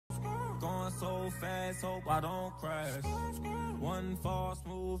so fast, hope I don't crash. One false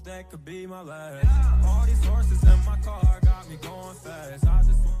move, that could be my last. All these horses in my car got me going fast. I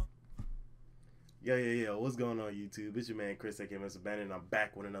just want... Yo, what's going on YouTube? It's your man Chris, FTFMrBandit, and I'm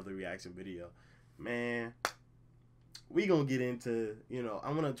back with another reaction video. Man, we gonna get into,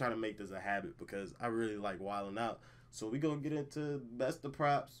 I'm gonna try to make this a habit because I really like wilding out. So we gonna get into best of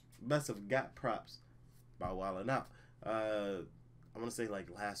got props by wilding out. I wanna say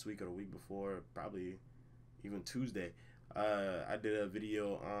like last week or the week before, probably even Tuesday, I did a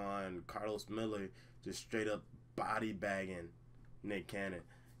video on Carlos Miller just straight up body bagging Nick Cannon,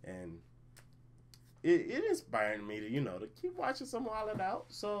 and it inspired me to, to keep watching some wilding out.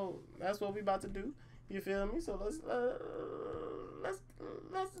 So that's what we about to do. You feel me? So let's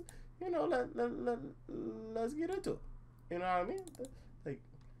let's get into it. You know what I mean? Like,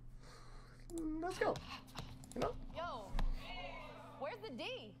 let's go. Yo, where's the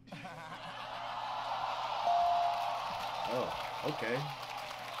D? Oh, okay.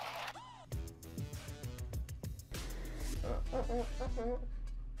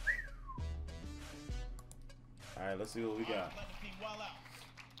 All right, let's see what we got.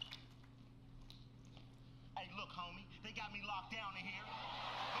 Hey, look, homie, they got me locked down in here.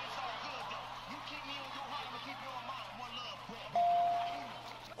 But it's all good, though. You keep me on your heart, I'm gonna keep you on mine. One love, bro.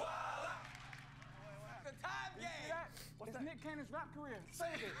 The time game. What's that? Nick Cannon's rap career.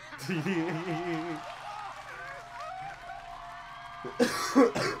 Save it.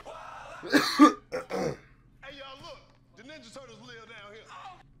 Hey, y'all, look. The Ninja Turtles live down here.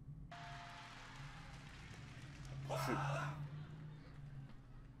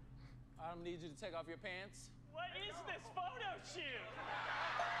 I don't need you to take off your pants. What is this photo shoot?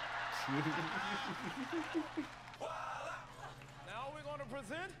 Now we're going to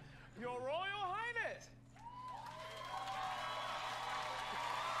present Your Royal Highness.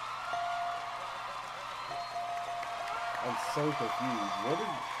 I'm so confused.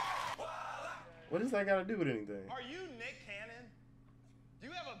 What does that got to do with anything? Are you Nick Cannon? Do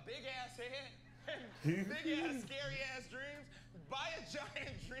you have a big ass head? Big ass, scary ass dreams? Buy a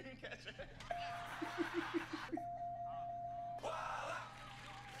giant dream catcher.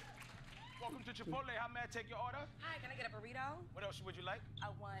 Welcome to Chipotle. How may I take your order? Hi, can I get a burrito? What else would you like? I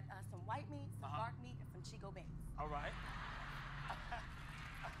want some white meat, some dark meat, and some Chico beans. All right.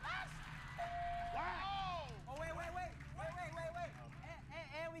 Wow! Oh, wait.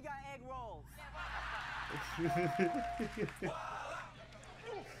 And we got egg rolls.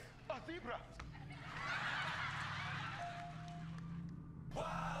 A zebra. I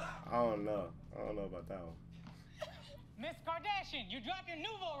don't know about that one. Miss Kardashian, you dropped your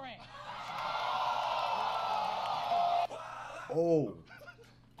nouveau ring. Oh.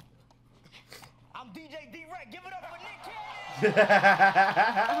 I'm DJ D-Rec. Give it up for Nick Cannon.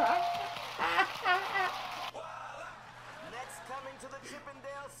 Next coming to the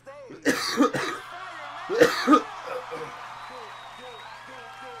Chippendale stage. Hell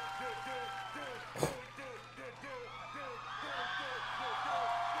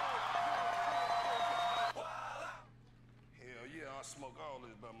yeah, I smoke all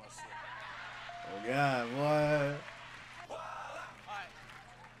this by myself. Oh God, boy. All right.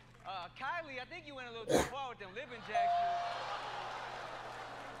 Kylie, I think you went a little too far with them living jacks.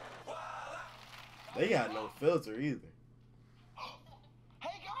 They got no filter either.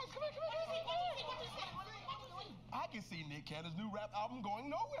 Hey guys, come here. I can see Nick Cannon's new rap album going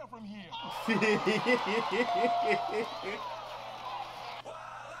nowhere from here. You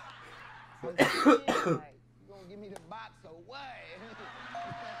gonna give me the box or what?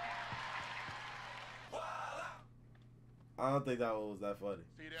 I don't think that one was that funny.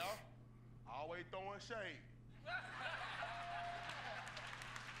 See there? Always throwing shade.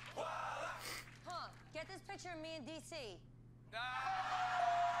 Huh, get this picture of me in DC.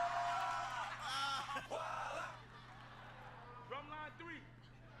 Drumline 3.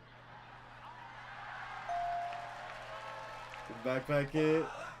 The backpack kid.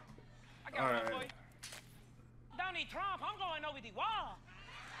 I got All one right. for you. Donnie Trump, I'm going over the wall.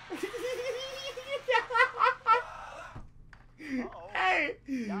 Hey!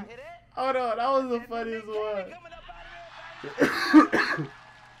 Y'all hear that? Hold on, that was the funniest one. Coming up out of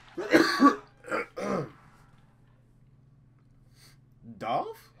there.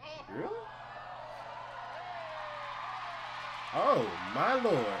 Dolph? Really? Oh, my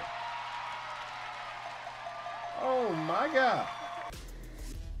Lord. Oh, my God.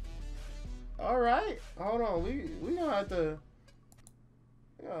 All right. Hold on. We gonna have to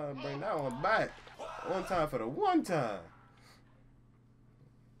bring that one back. One time for the one time.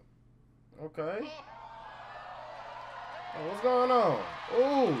 Okay. Oh, what's going on?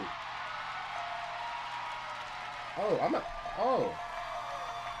 Ooh. Oh,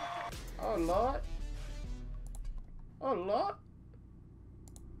 oh Lord. Oh Lord.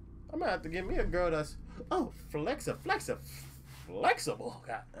 I'm gonna have to get me a girl that's flexible.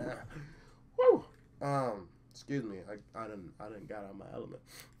 God. Woo. Excuse me. I didn't got out my element.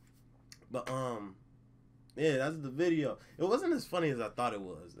 But yeah, that's the video. It wasn't as funny as I thought it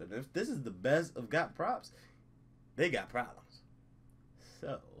was. And if this is the best of got props, they got problems.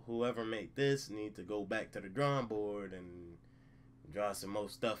 So whoever made this need to go back to the drawing board and draw some more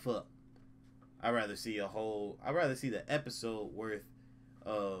stuff up. I'd rather see the episode worth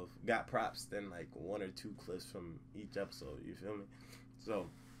of got props than like 1 or 2 clips from each episode. You feel me?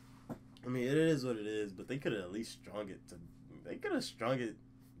 So I mean, it is what it is, but they could have at least strung it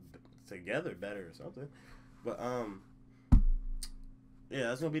together better or something. But yeah,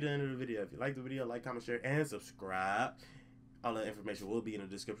 that's gonna be the end of the video. If you like the video, like, comment, share, and subscribe. All the information will be in the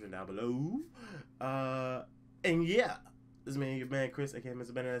description down below. And yeah, this is me, your man Chris, aka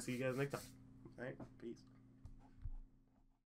Mr. Bandit. I'll see you guys next time. All right, peace.